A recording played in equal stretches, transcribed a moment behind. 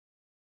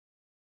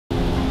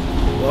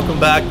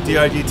Welcome back,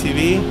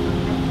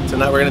 DRGTV.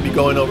 Tonight we're going to be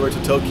going over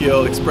to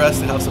Tokyo Express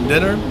to have some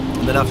dinner,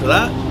 and then after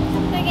that,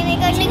 we're going to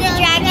go to the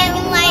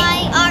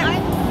Dragonfly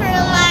Art for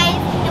Life,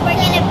 and we're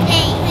going to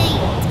paint.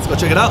 Let's go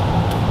check it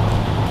out.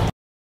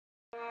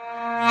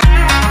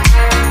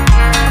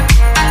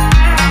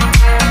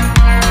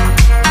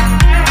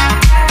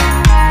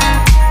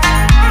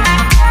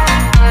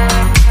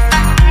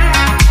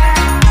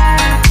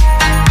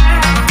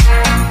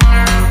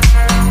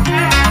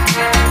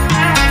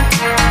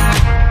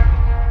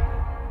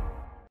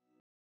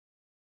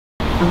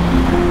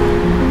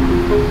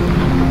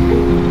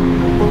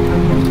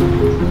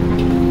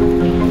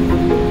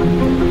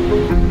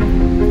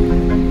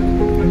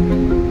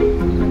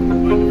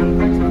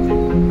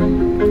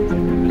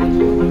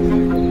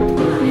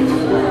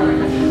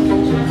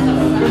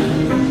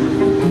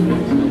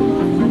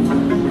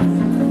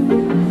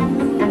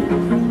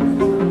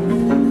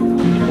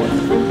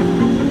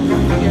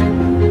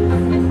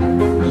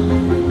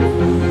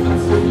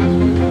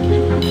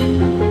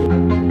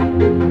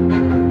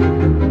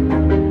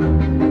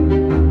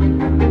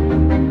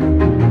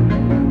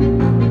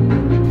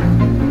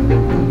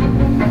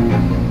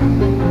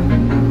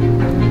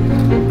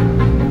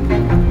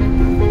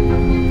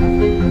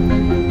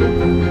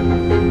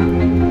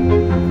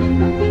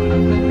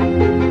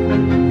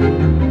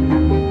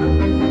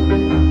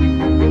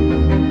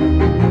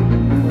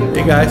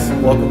 Hey guys,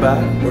 welcome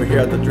back. We're here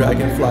at the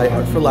Dragonfly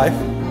Art for Life.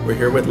 We're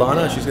here with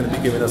Lana. She's going to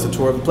be giving us a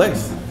tour of the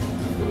place.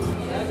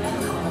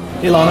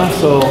 Hey Lana,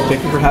 so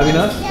thank you for having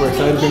us. We're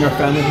excited to bring our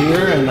family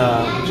here, and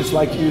we'd just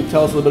like you to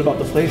tell us a little bit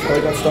about the place, how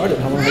it got started.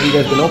 How long have you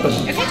guys been open?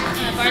 Okay,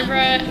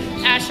 Barbara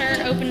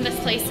Asher opened this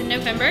place in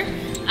November.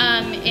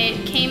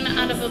 It came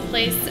out of a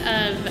place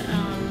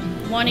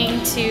of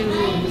wanting to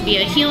be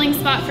a healing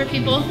spot for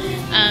people.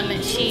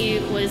 She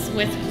was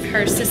with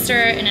her sister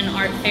in an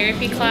art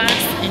therapy class,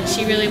 and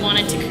she really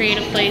wanted to create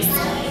a place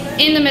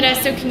in the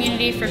Modesto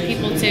community for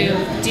people to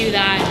do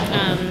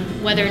that,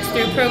 whether it's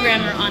through a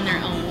program or on their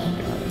own.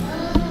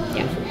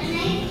 Yeah.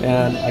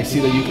 And I see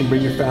that you can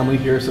bring your family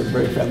here, so it's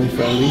very family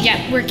friendly.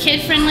 Yeah, we're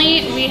kid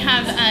friendly. We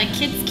have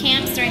kids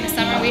camps during the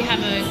summer. We have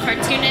a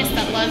cartoonist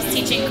that loves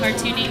teaching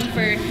cartooning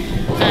for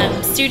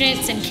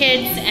students and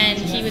kids, and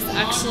he was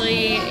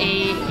actually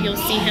you'll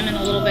see him in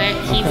a little bit.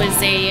 He was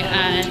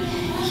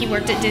he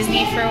worked at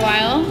Disney for a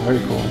while. Very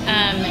cool.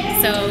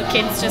 So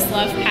kids just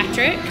love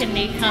Patrick, and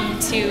they come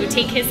to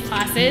take his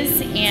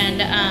classes,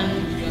 and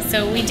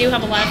so we do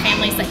have a lot of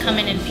families that come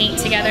in and paint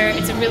together.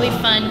 It's a really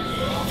fun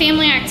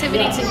family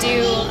activity to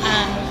do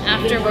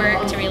after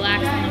work, to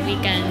relax on the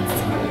weekends.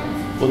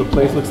 Well, the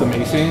place looks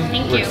amazing.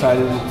 Thank you. We're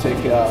excited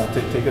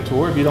to take a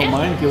tour. If you don't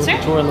mind, give us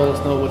a tour and let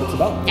us know what it's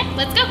about. Yeah,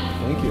 let's go.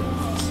 Thank you.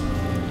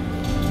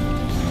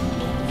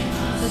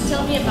 So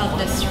tell me about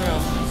this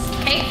room.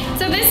 Okay,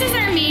 so this is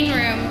our main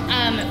room.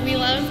 We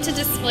love to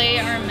display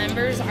our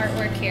members'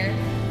 artwork here.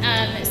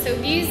 So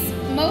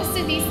most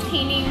of these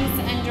paintings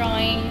and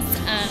drawings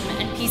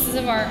and pieces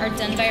of art are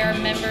done by our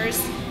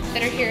members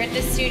that are here at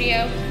the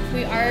studio.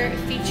 We are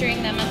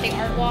featuring them at the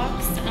art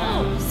walks,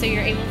 so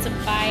you're able to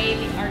buy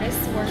the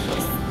artist's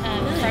works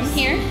from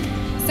here.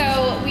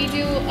 So we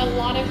do a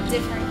lot of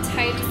different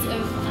types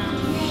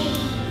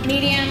of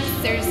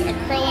mediums. There's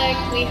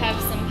acrylic, we have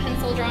some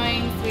pencil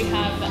drawings, we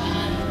have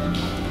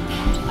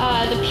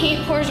the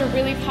paint pours are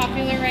really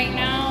popular right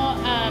now.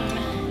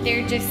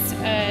 They're just,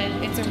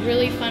 it's a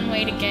really fun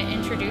way to get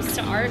introduced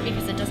to art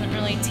because it doesn't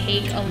really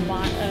take a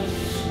lot of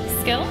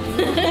skill.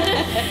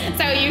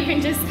 So you can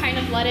just kind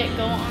of let it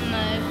go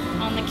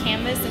on the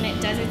canvas and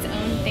it does its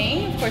own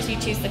thing. Of course you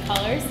choose the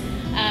colors.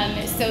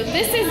 So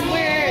this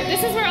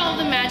is where all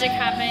the magic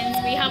happens.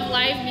 We have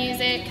live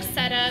music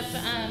set up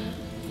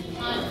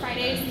on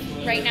Fridays,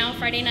 right now,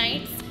 Friday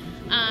nights.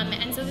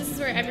 And so this is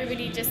where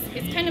everybody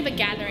it's kind of a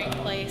gathering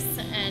place,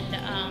 and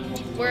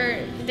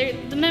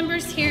the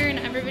members here and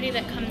everybody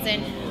that comes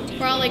in,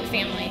 we're all like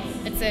family.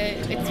 It's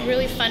a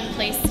really fun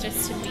place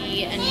just to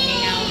be and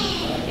hang out.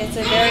 It's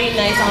a very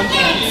nice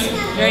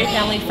ambiance, very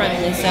family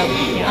friendly, so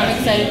I'm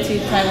excited to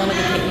try one of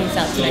the paintings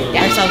out tonight.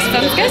 Yeah, ourselves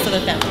and the rest of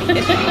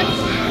the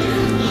family.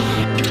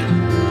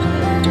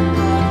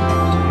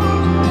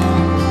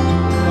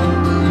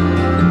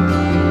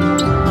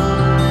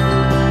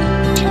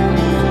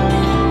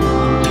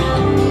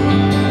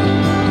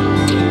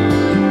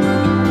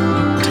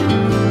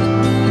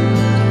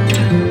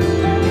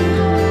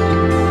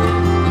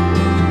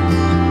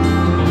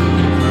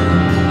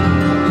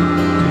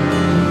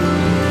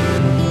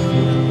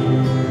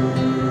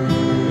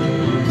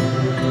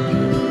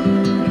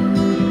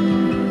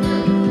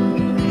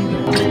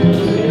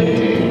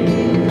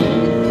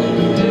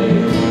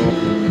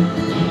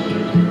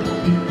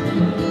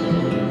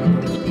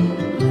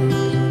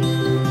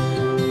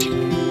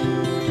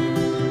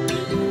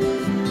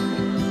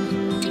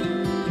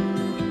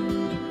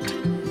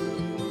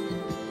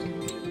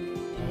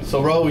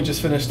 So Ro, we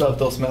just finished up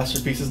those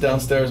masterpieces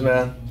downstairs,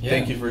 man. Yeah.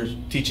 Thank you for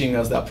teaching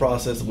us that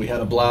process. We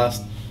had a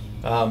blast.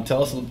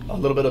 Tell us a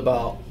little bit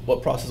about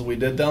what process we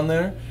did down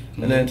there,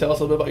 and then tell us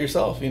a little bit about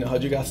yourself. You know,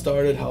 how'd you got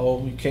started,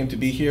 how you came to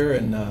be here,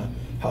 and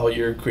how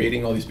you're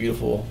creating all these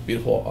beautiful,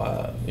 beautiful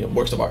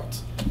works of art.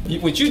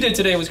 What you did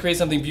today was create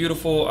something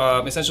beautiful.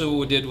 Essentially what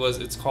we did was,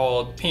 it's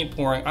called paint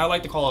pouring. I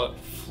like to call it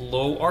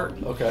flow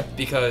art. Okay.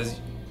 Because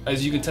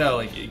as you can tell,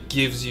 like, it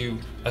gives you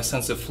a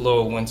sense of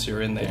flow once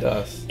you're in there. It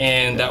does.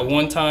 And that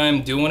one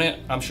time doing it,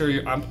 I'm sure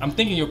I'm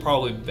thinking you're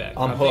probably back.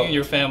 I'm thinking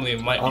your family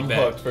might be back.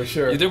 I'm hooked for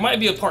sure. There might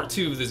be a part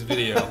 2 of this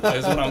video.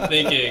 That's what I'm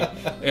thinking.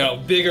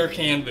 Bigger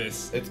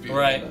canvas. It's beautiful.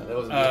 Right. That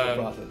was a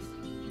beautiful process.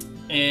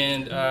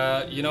 And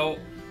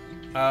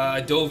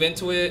I dove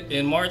into it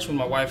in March when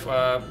my wife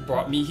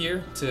brought me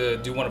here to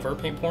do one of her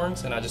paint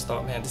pourings, and I just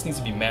thought, man, this needs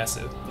to be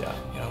massive. Yeah.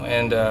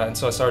 And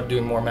so I started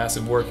doing more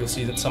massive work. You'll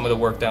see that some of the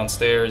work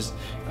downstairs.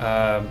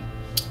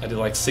 I did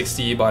like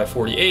 60 by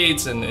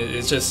 48s, and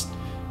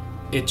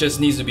it just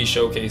needs to be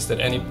showcased that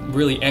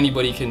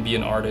anybody can be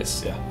an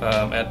artist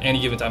at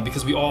any given time,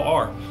 because we all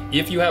are.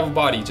 If you have a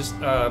body,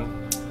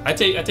 I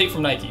take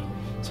from Nike.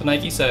 So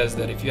Nike says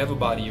that if you have a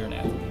body, you're an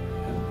athlete.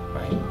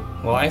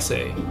 Right? Well, I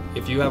say,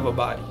 if you have a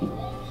body,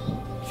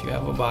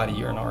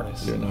 you're an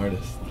artist. You're an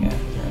artist. Yeah,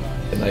 you're an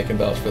artist. And I can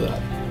vouch for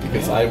that,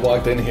 because I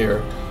walked in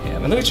here. Yeah,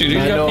 man, look at you. You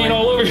got paint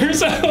all over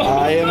yourself.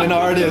 I am an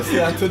artist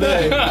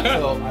today.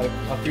 So I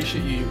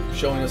appreciate you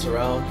showing us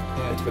around.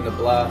 It's been a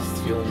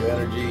blast feeling your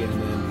energy, and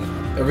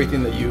then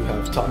everything that you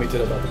have taught me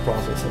today about the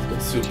process has been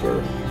super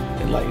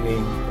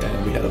enlightening,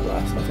 and we had a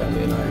blast. My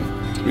family and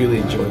I really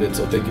enjoyed it.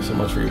 So thank you so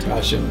much for your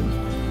passion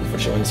and for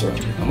showing us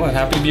around. I'm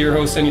happy to be your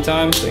host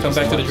anytime. Come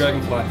back to the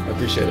Dragonfly. I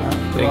appreciate it.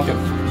 Thank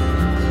you.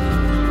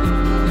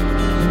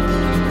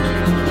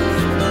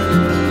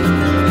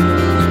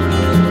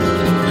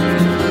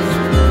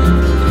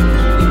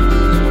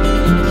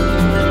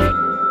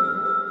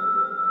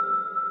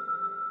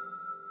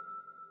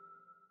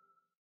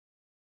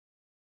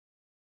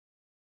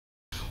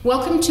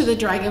 Welcome to the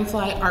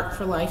Dragonfly Art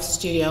for Life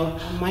studio.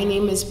 My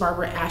name is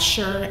Barbara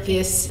Asher.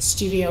 This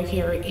studio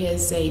here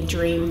is a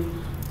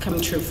dream come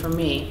true for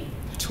me.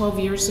 12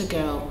 years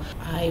ago,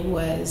 I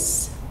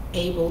was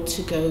able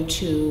to go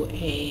to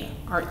an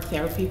art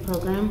therapy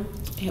program.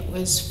 It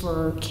was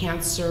for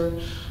cancer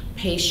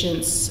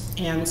patients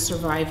and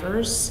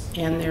survivors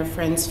and their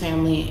friends,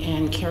 family,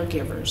 and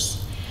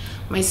caregivers.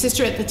 My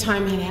sister at the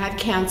time had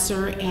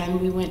cancer, and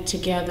we went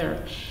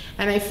together.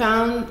 And I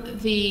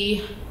found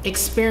the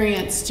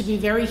experience to be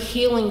very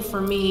healing for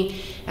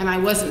me, and I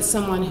wasn't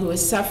someone who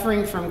was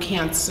suffering from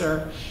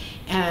cancer.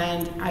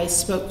 And I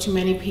spoke to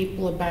many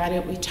people about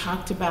it, we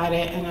talked about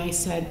it, and I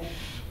said,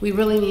 we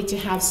really need to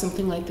have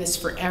something like this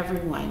for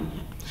everyone.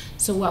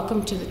 So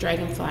welcome to the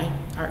Dragonfly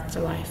Art for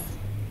Life.